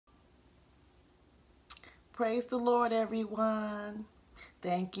Praise the Lord, everyone.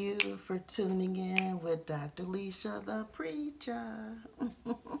 Thank you for tuning in with Dr. Leisha, the preacher.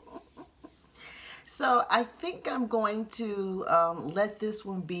 So I think I'm going to let this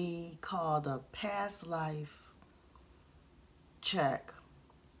one be called a past life check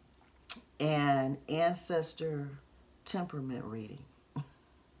and ancestor temperament reading.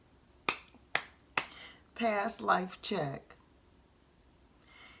 Past life check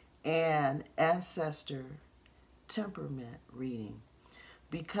and ancestor temperament reading.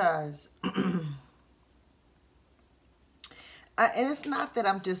 Because and it's not that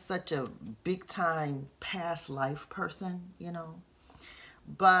I'm just such a big time past life person,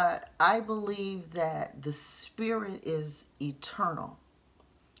 but I believe that the spirit is eternal.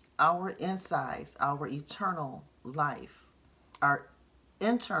 Our insides, our eternal life, our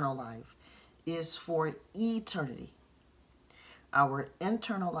internal life is for eternity. Our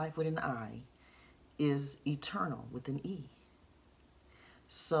internal life with an I is eternal with an E.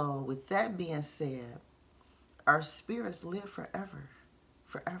 So with that being said, our spirits live forever,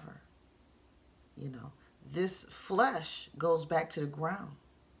 forever. This flesh goes back to the ground.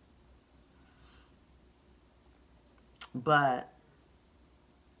 But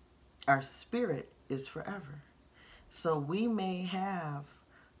our spirit is forever. So we may have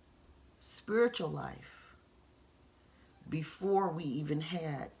spiritual life before we even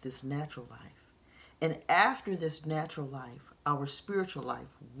had this natural life. And after this natural life, our spiritual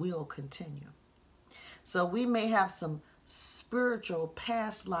life will continue. So we may have some spiritual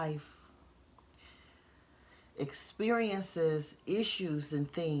past life experiences, issues,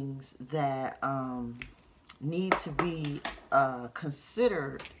 and things that need to be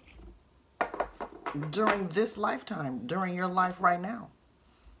considered during this lifetime, during your life right now.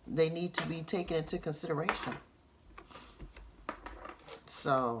 They need to be taken into consideration.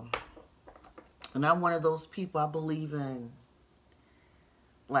 So, and I'm one of those people, I believe in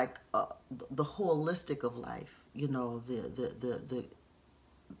like the holistic of life,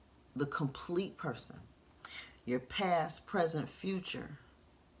 the complete person, your past, present, future,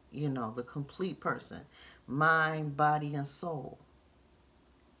 the complete person, mind, body, and soul.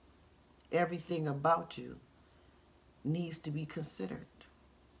 Everything about you needs to be considered.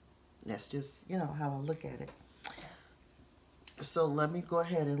 That's just, how I look at it. So let me go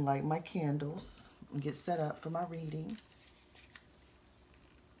ahead and light my candles and get set up for my reading.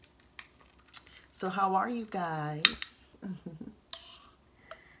 So how are you guys?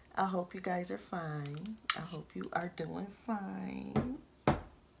 I hope you guys are fine. I hope you are doing fine.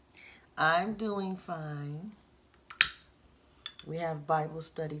 I'm doing fine. We have Bible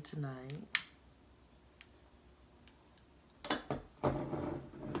study tonight.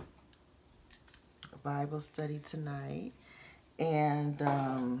 Bible study tonight. And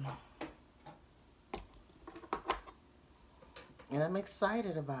I'm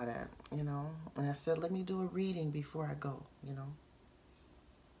excited about it, And I said, let me do a reading before I go,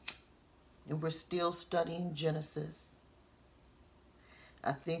 And we're still studying Genesis.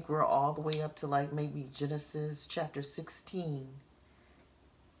 I think we're all the way up to like maybe Genesis chapter 16.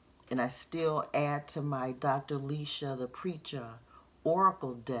 And I still add to my Dr. Leisha, the preacher,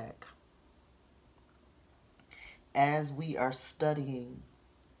 oracle deck as we are studying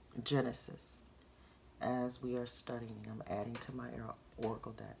Genesis. As we are studying, I'm adding to my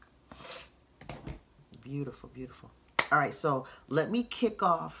oracle deck. Beautiful, beautiful. All right, so let me kick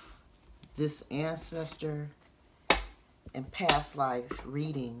off this ancestor and past life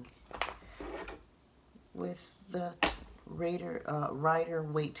reading with the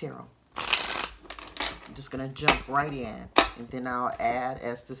Rider-Waite Tarot. I'm just gonna jump right in, and then I'll add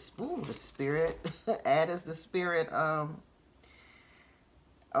as the spirit add as the spirit.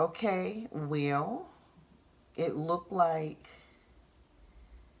 Okay, well, it looked like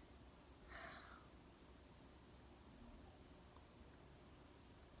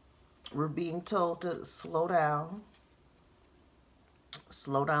we're being told to slow down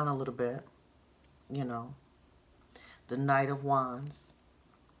a little bit. The Knight of Wands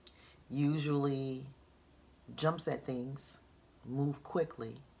usually jumps at things, move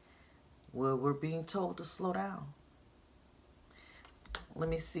quickly. Well, we're being told to slow down. Let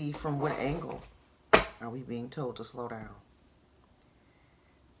me see from what angle are we being told to slow down.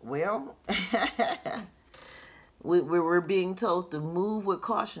 Well, we're being told to move with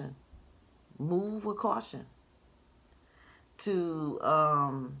caution. Move with caution.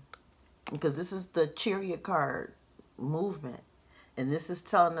 Because this is the Chariot card, movement. And this is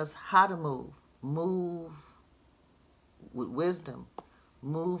telling us how to move. Move with wisdom.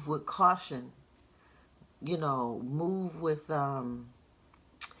 Move with caution. Move with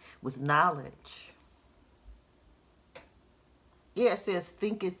knowledge. Yeah, it says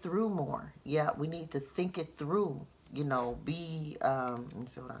think it through more. Yeah, we need to think it through. You know, be let me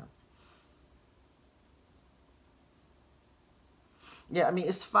see what I. Yeah, I mean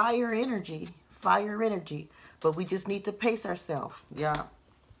it's fire energy, but we just need to pace ourselves. Yeah.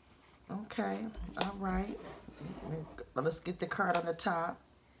 Okay. All right. Let's get the card on the top.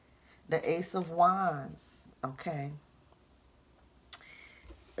 The Ace of Wands. Okay.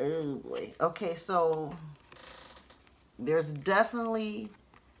 Oh boy. Okay, so there's definitely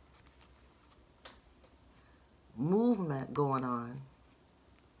movement going on.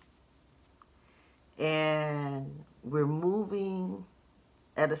 And we're moving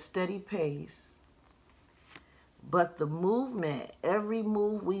at a steady pace. But the movement, every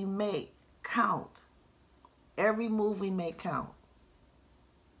move we make count. Every move we make count.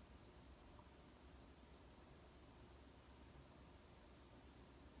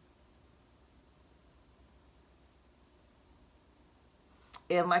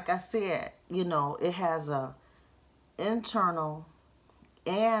 And like I said, you know, it has a internal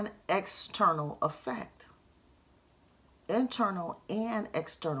and external effect. Internal and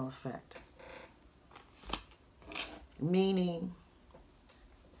external effect. Meaning,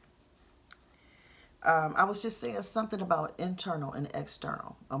 I was just saying something about internal and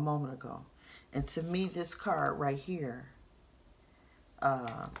external a moment ago. And to me, this card right here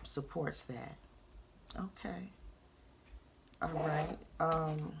supports that. Okay. All right.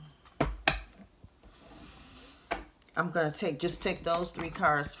 I'm going to just take those 3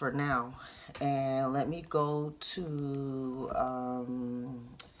 cards for now. And let me go to,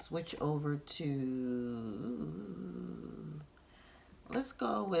 switch over to, let's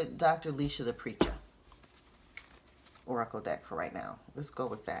go with Dr. Leisha the Preacher. Oracle deck for right now. Let's go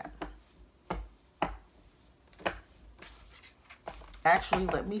with that. Actually,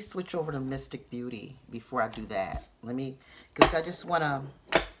 let me switch over to Mystic Beauty before I do that. Because I just want to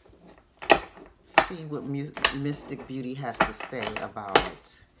see what Mystic Beauty has to say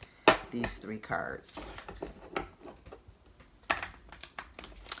about these 3 cards.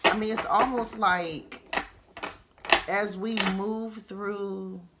 I mean, it's almost like as we move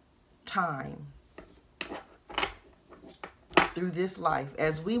through time, through this life,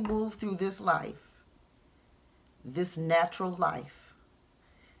 as we move through this life, this natural life,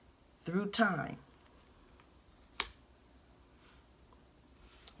 through time,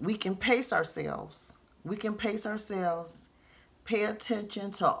 we can pace ourselves. We can pace ourselves, pay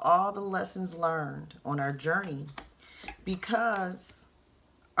attention to all the lessons learned on our journey, because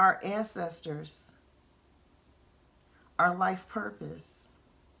our ancestors, our life purpose,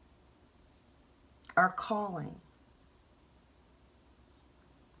 our calling,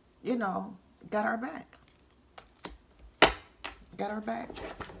 you know, got our back. Got our back.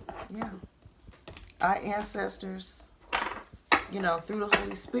 Yeah. Our ancestors, you know, through the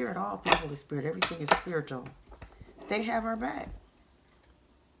Holy Spirit, all through the Holy Spirit, everything is spiritual. They have our back.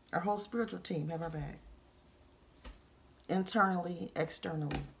 Our whole spiritual team have our back. Internally,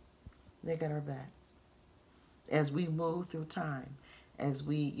 externally, they got our back. As we move through time, as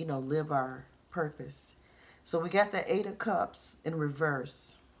we, you know, live our purpose. So we got the 8 of Cups in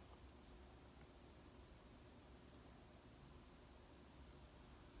reverse.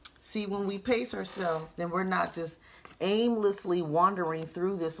 See, when we pace ourselves, then we're not just aimlessly wandering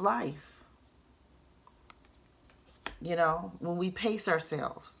through this life. You know, when we pace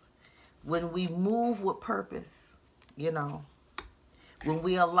ourselves, when we move with purpose, you know, when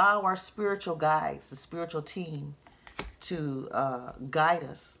we allow our spiritual guides, the spiritual team, to guide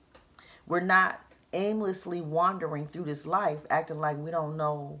us, we're not aimlessly wandering through this life, acting like we don't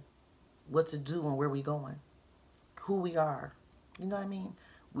know what to do and where we're going, who we are. You know what I mean?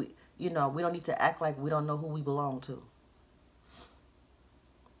 You know, we don't need to act like we don't know who we belong to.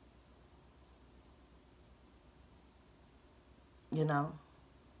 You know?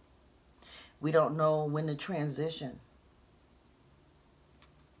 We don't know when to transition.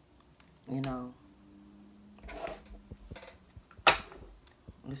 You know?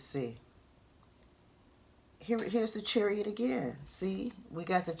 Let's see. Here's the Chariot again. See? We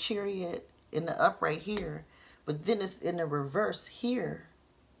got the Chariot in the upright here, but then it's in the reverse here.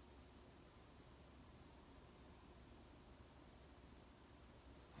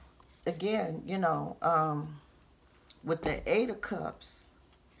 Again, you know, with the 8 of Cups,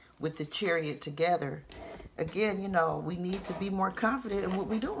 with the Chariot together, again, you know, we need to be more confident in what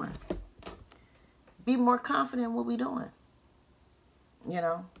we're doing. Be more confident in what we're doing. You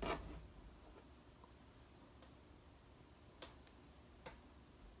know?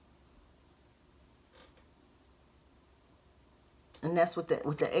 And that's with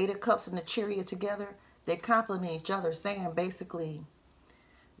the 8 of Cups and the Chariot together. They complement each other, saying basically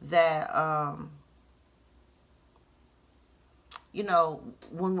that, you know,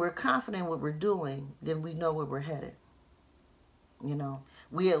 when we're confident in what we're doing, then we know where we're headed. You know,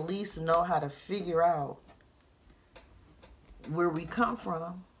 we at least know how to figure out where we come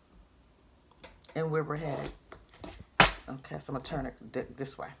from and where we're headed. Okay, so I'm going to turn it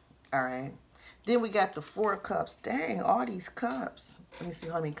this way. All right. Then we got the 4 cups. Dang, all these cups. Let me see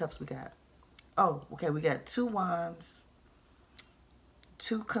how many cups we got. Oh, okay, we got 2 wands,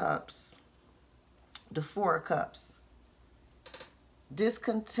 2 cups, the 4 cups.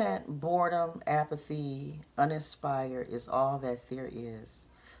 Discontent, boredom, apathy, uninspired is all that there is.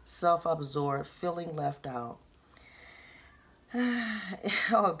 Self-absorbed, feeling left out.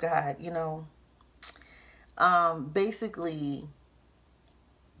 Oh, God, you know. Basically,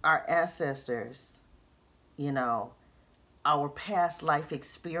 our ancestors, you know, our past life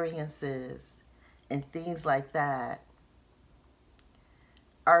experiences and things like that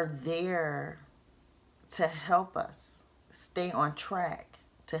are there to help us stay on track,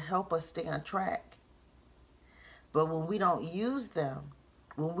 to help us stay on track. But when we don't use them,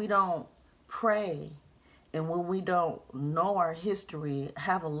 when we don't pray, and when we don't know our history,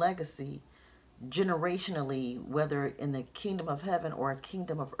 have a legacy generationally, whether in the kingdom of heaven or a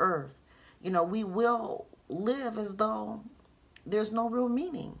kingdom of earth, you know, we will live as though there's no real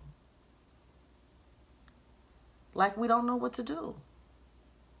meaning. Like we don't know what to do.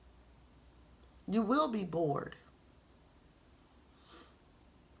 You will be bored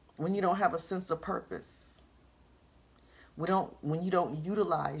when you don't have a sense of purpose. When you don't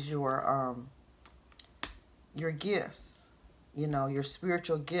utilize your gifts, you know, your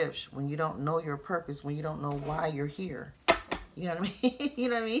spiritual gifts, when you don't know your purpose, when you don't know why you're here. You know what I mean? You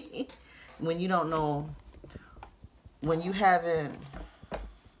know what I mean? When you don't know, when you haven't,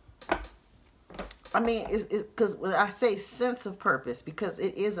 I mean, it's because when I say sense of purpose, because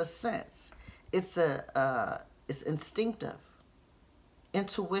it is a sense. It's it's instinctive,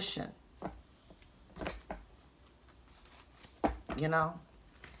 intuition. You know,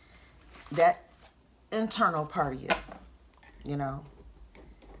 that internal part of you. You know,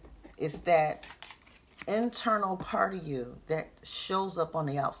 it's that internal part of you that shows up on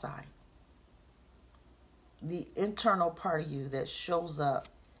the outside. The internal part of you that shows up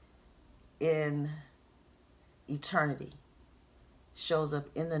in eternity, shows up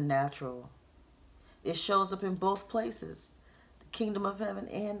in the natural. It shows up in both places, the kingdom of heaven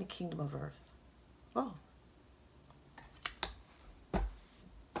and the kingdom of earth. Both.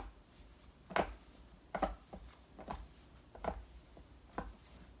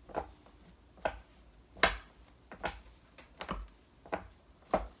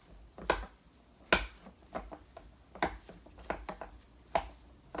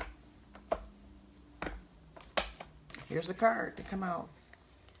 Here's a card to come out.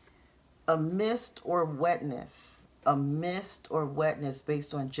 A mist or wetness. A mist or wetness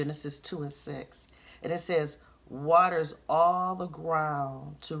based on Genesis 2 and 6. And it says, waters all the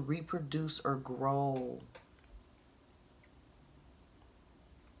ground to reproduce or grow.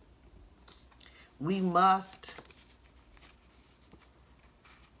 We must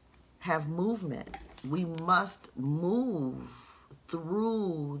have movement. We must move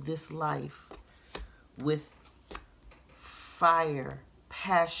through this life with fire,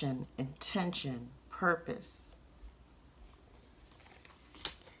 passion, intention, purpose.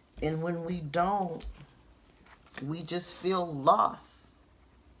 And when we don't, we just feel lost.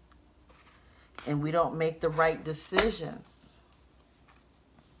 And we don't make the right decisions.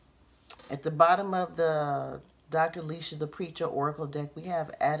 At the bottom of the Dr. Leisha the Preacher Oracle deck, we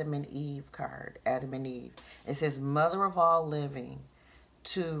have Adam and Eve card. Adam and Eve. It says, mother of all living,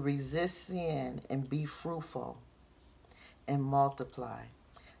 to resist sin and be fruitful and multiply.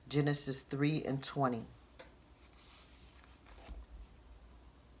 Genesis 3 and 20.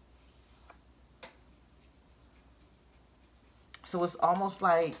 So it's almost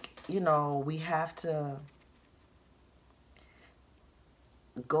like, you know, we have to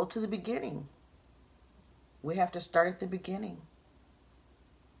go to the beginning. We have to start at the beginning.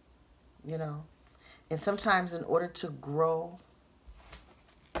 You know. And sometimes in order to grow,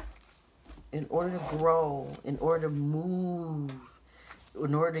 in order to move,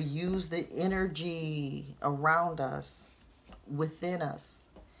 in order to use the energy around us, within us,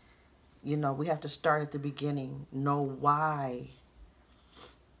 you know, we have to start at the beginning. Know why.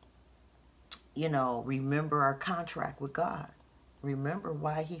 You know, remember our contract with God. Remember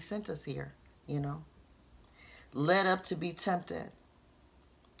why he sent us here, you know. Led up to be tempted.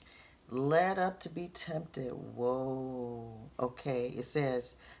 Led up to be tempted. Whoa. Okay, it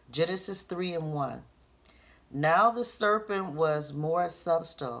says Genesis 3 and 1. Now the serpent was more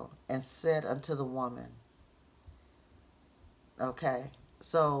subtle and said unto the woman, okay,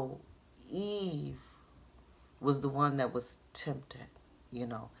 so Eve was the one that was tempted, you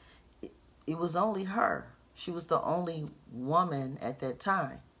know. It was only her. She was the only woman at that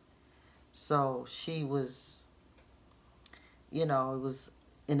time. So she was, you know, it was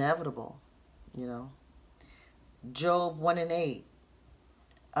inevitable, you know. Job 1 and 8.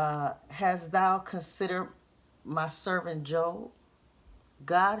 Hast thou considered my servant Job?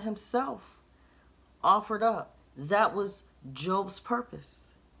 God himself offered up. That was Job's purpose,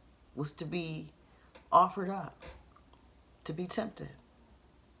 was to be offered up, to be tempted.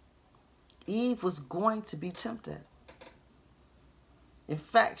 Eve was going to be tempted. In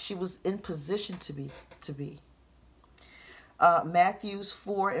fact, she was in position to be. Matthew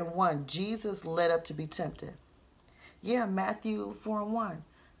 4 and 1. Jesus led up to be tempted. Yeah, Matthew 4 and 1.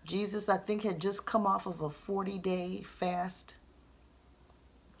 Jesus, I think, had just come off of a 40-day fast.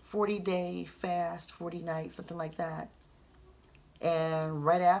 40-day fast, 40 nights, something like that. And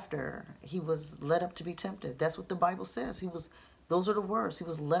right after, he was led up to be tempted. That's what the Bible says. Those are the words. He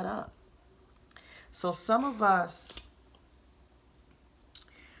was led up. So some of us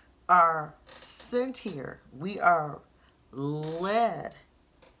are sent here. We are led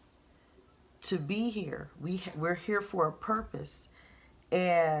to be here. We're here for a purpose.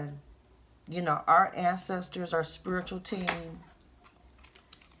 And, you know, our ancestors, our spiritual team,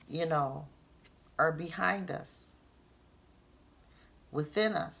 you know, are behind us,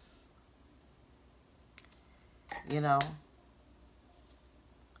 within us. You know,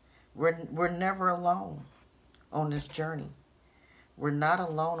 we're never alone on this journey. We're not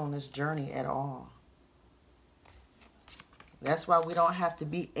alone on this journey at all. That's why we don't have to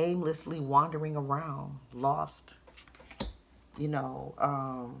be aimlessly wandering around, lost, you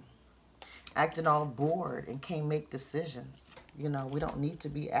know, acting all bored and can't make decisions. You know, we don't need to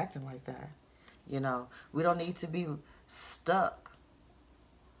be acting like that. You know, we don't need to be stuck.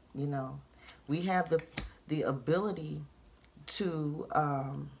 You know, we have the ability to,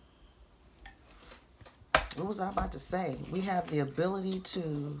 what was I about to say? We have the ability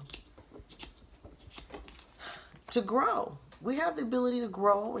to grow. We have the ability to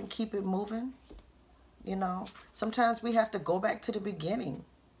grow and keep it moving. You know, sometimes we have to go back to the beginning,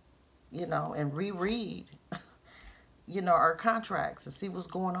 you know, and reread, you know, our contracts and see what's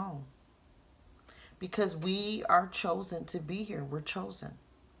going on. Because we are chosen to be here. We're chosen.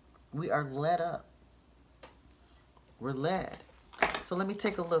 We are led up. We're led. So let me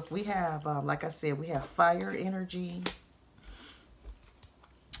take a look. We have, like I said, we have fire energy.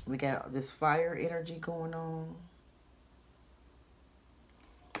 We got this fire energy going on.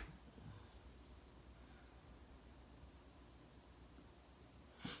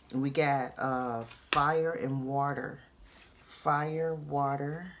 And we got fire and water. Fire,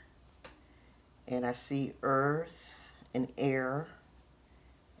 water. And I see earth and air.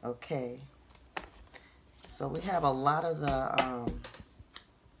 Okay. So we have a lot of the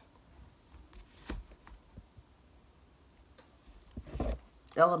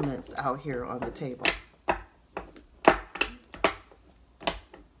elements out here on the table.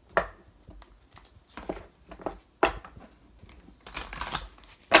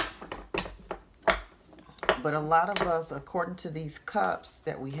 But a lot of us, according to these cups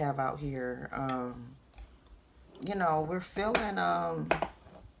that we have out here, you know, we're feeling,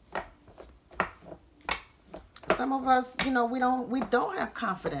 some of us, you know, we don't have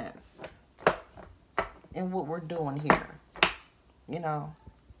confidence in what we're doing here. You know,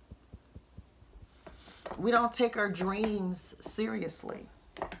 we don't take our dreams seriously.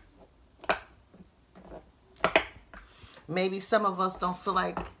 Maybe some of us don't feel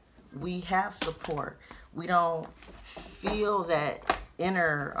like we have support. We don't feel that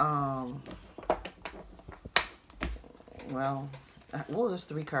inner, well, there's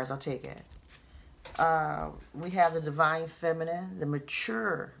 3 cards. I'll take it. We have the divine feminine, the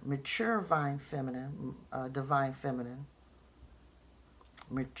mature divine feminine,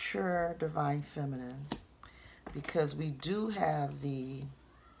 mature divine feminine, because we do have the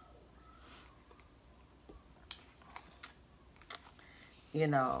you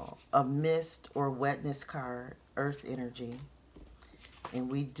know, a mist or wetness card, earth energy.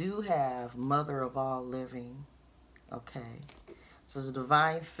 And we do have mother of all living. Okay. So the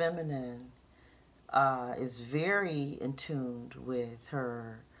divine feminine is very in tune with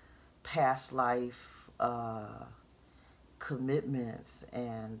her past life commitments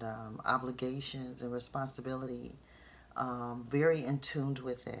and obligations and responsibility. Very in tune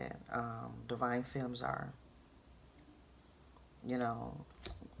with it. Divine femmes are. You know,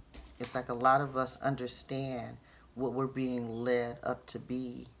 It's like a lot of us understand what we're being led up to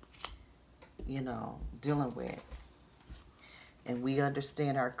be, you know, dealing with. And we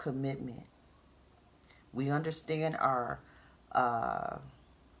understand our commitment. We understand our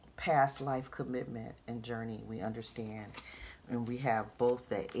past life commitment and journey. We understand. And we have both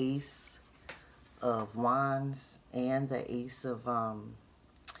the Ace of Wands and the Ace of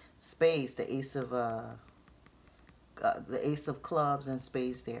Spades, the Ace of Clubs and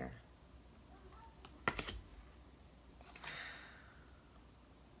Spades there.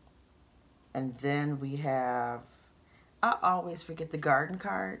 And then we have, I always forget the Garden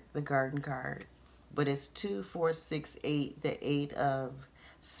card, but it's 2, 4, 6, 8, the 8 of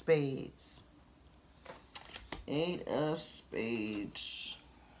Spades. 8 of Spades.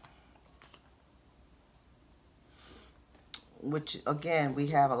 Which, again, we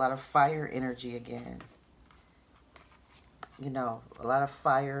have a lot of fire energy again. You know, a lot of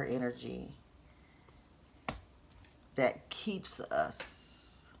fire energy that keeps us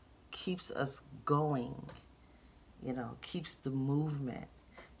going, you know, keeps the movement.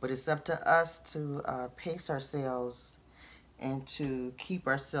 But it's up to us to pace ourselves and to keep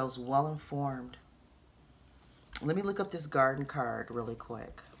ourselves well informed. Let me look up this Garden card really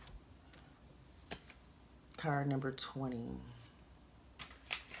quick. Card number 20.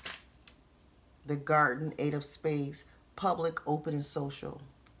 The Garden, 8 of Spades, public, open, and social.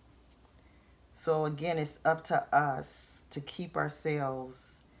 So again, it's up to us to keep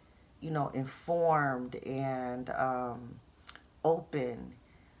ourselves, you know, informed and open.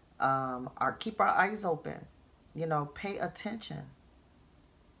 Keep our eyes open. You know, pay attention.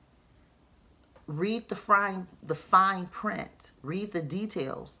 Read the fine print. Read the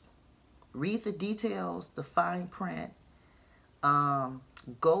details. Read the details, the fine print.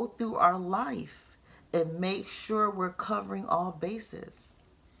 Go through our life and make sure we're covering all bases.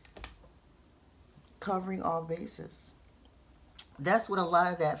 Covering all bases. That's what a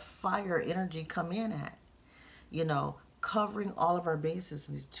lot of that fire energy come in at. You know, covering all of our bases.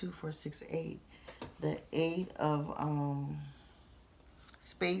 2, 4, 6, 8. The 8 of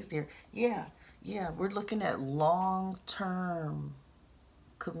Spades there. Yeah, we're looking at long-term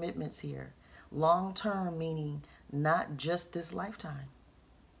commitments here. Long-term meaning not just this lifetime.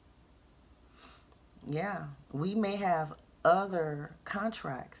 Yeah, we may have other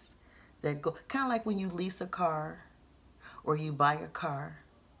contracts that go, kind of like when you lease a car or you buy a car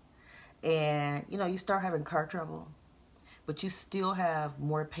and, you know, you start having car trouble, but you still have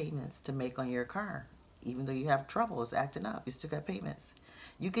more payments to make on your car. Even though you have trouble, it's acting up, you still got payments.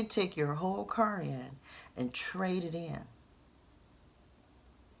 You can take your whole car in and trade it in.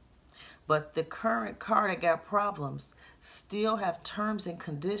 But the current car that got problems still have terms and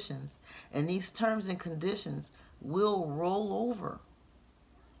conditions. And these terms and conditions will roll over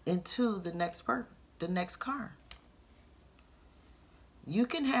into the next car. You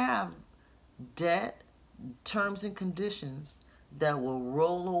can have debt, terms and conditions that will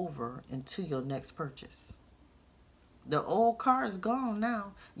roll over into your next purchase. The old car is gone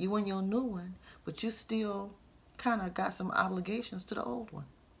now. You in your new one, but you still kind of got some obligations to the old one.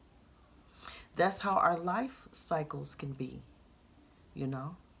 That's how our life cycles can be, you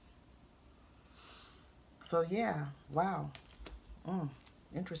know. So yeah, wow.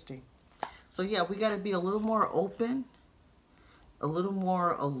 Interesting. So yeah, we got to be a little more open, a little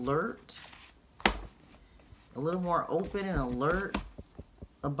more alert, a little more open and alert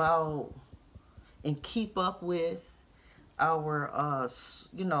about and keep up with our,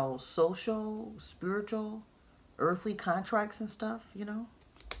 you know, social, spiritual, earthly contracts and stuff, you know.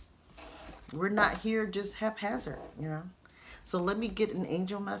 We're not here just haphazard, you know. So let me get an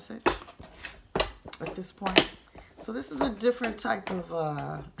angel message at this point. So this is a different type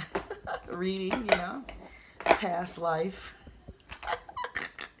of reading, you know. Past life.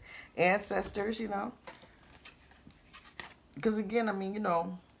 Ancestors, you know. Because again, I mean, you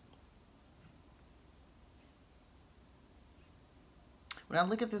know, when I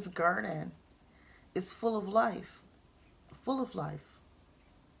look at this garden, it's full of life. Full of life.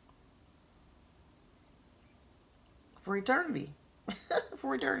 For eternity.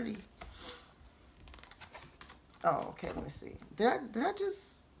 For eternity. Oh, okay, let me see. Did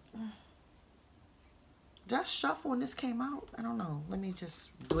I shuffle when this came out? I don't know. Let me just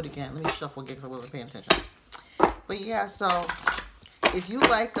do it again. Let me shuffle again because I wasn't paying attention. But yeah, so if you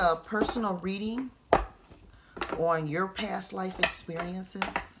like a personal reading on your past life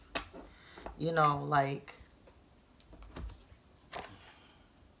experiences, you know, like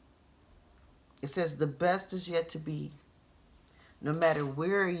it says the best is yet to be. No matter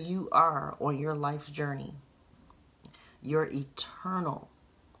where you are on your life's journey, your eternal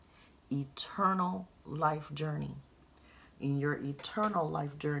eternal life journey. And your eternal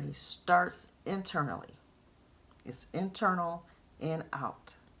life journey starts internally. It's internal and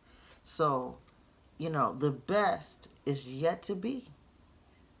out. So, the best is yet to be.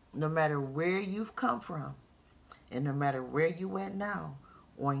 No matter where you've come from, and no matter where you at now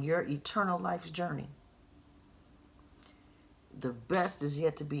on your eternal life's journey, the best is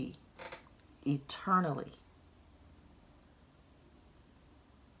yet to be eternally.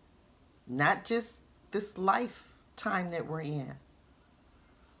 Not just this lifetime that we're in.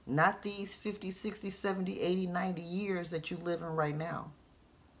 Not these 50, 60, 70, 80, 90 years that you live in right now.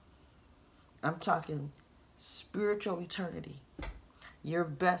 I'm talking spiritual eternity. Your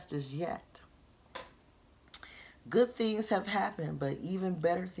best is yet. Good things have happened, but even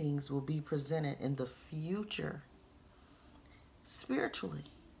better things will be presented in the future. Spiritually.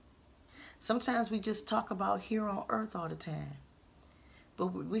 Sometimes we just talk about here on earth all the time. But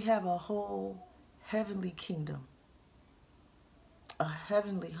we have a whole heavenly kingdom. A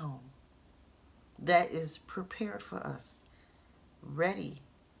heavenly home that is prepared for us. Ready.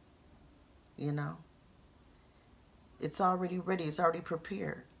 It's already ready. It's already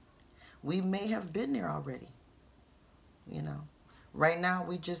prepared. We may have been there already. Right now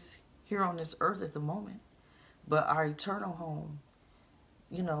we just here on this earth at the moment. But our eternal home,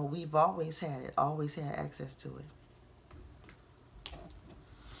 we've always had it. Always had access to it.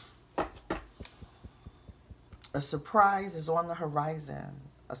 A surprise is on the horizon.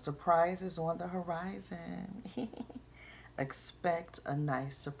 A surprise is on the horizon. Expect a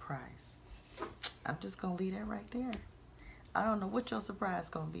nice surprise. I'm just going to leave that right there. I don't know what your surprise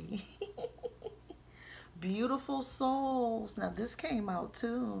going to be. Beautiful souls. Now, this came out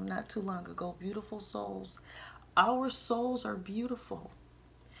too, not too long ago. Beautiful souls. Our souls are beautiful.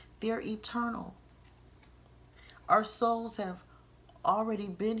 They're eternal. Our souls have already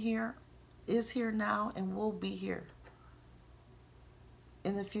been here, is here now, and will be here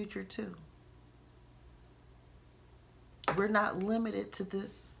in the future too. We're not limited to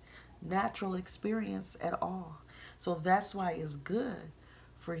this natural experience at all. So that's why it's good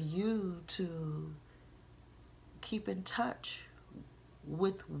for you to keep in touch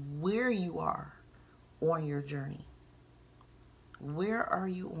with where you are on your journey. Where are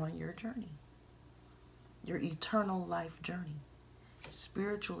you on your journey? Your eternal life journey,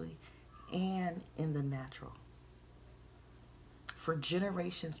 spiritually and in the natural. For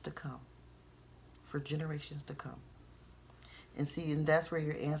generations to come. For generations to come. And see, and that's where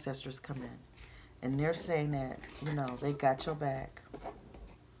your ancestors come in. And they're saying that, they got your back.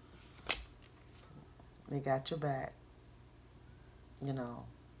 They got your back.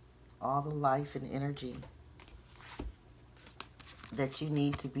 All the life and energy that you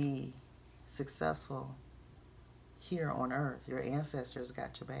need to be successful here on earth. Your ancestors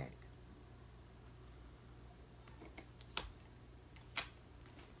got your back.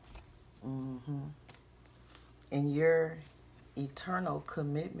 And your eternal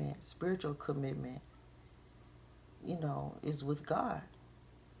commitment, spiritual commitment, is with God,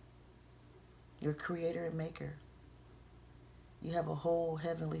 your creator and maker. You have a whole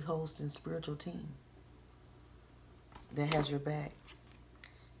heavenly host and spiritual team that has your back,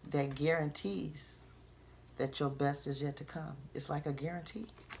 that guarantees that your best is yet to come. It's like a guarantee.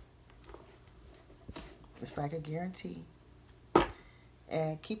 It's like a guarantee.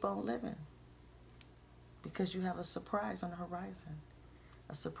 And keep on living, because you have a surprise on the horizon.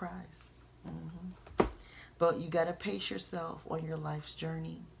 A surprise. But you got to pace yourself on your life's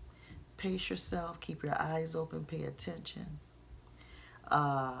journey. Pace yourself. Keep your eyes open. Pay attention.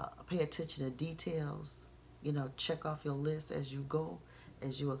 Pay attention to details. Check off your list as you go,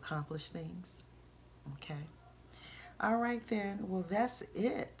 as you accomplish things. Okay. All right then. Well, that's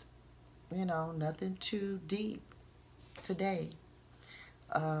it. Nothing too deep today.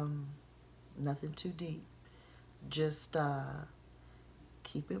 Nothing too deep. Just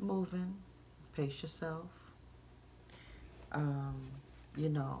keep it moving. Pace yourself.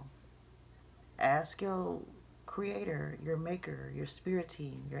 Ask your creator, your maker, your spirit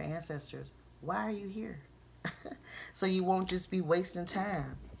team, your ancestors, why are you here? So you won't just be wasting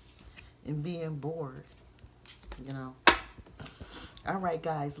time and being bored. All right,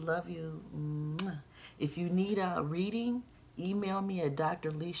 guys. Love you. If you need a reading, email me at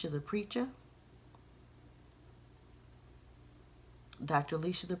Dr. Leisha the Preacher.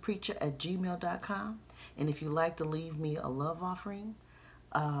 drleishathepreacher@gmail.com. And if you'd like to leave me a love offering,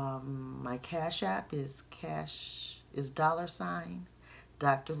 my Cash App is $,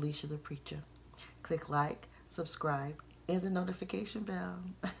 Dr. Leisha the Preacher. Click like, subscribe, and the notification bell.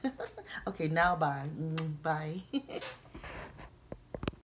 Okay, now bye. Bye.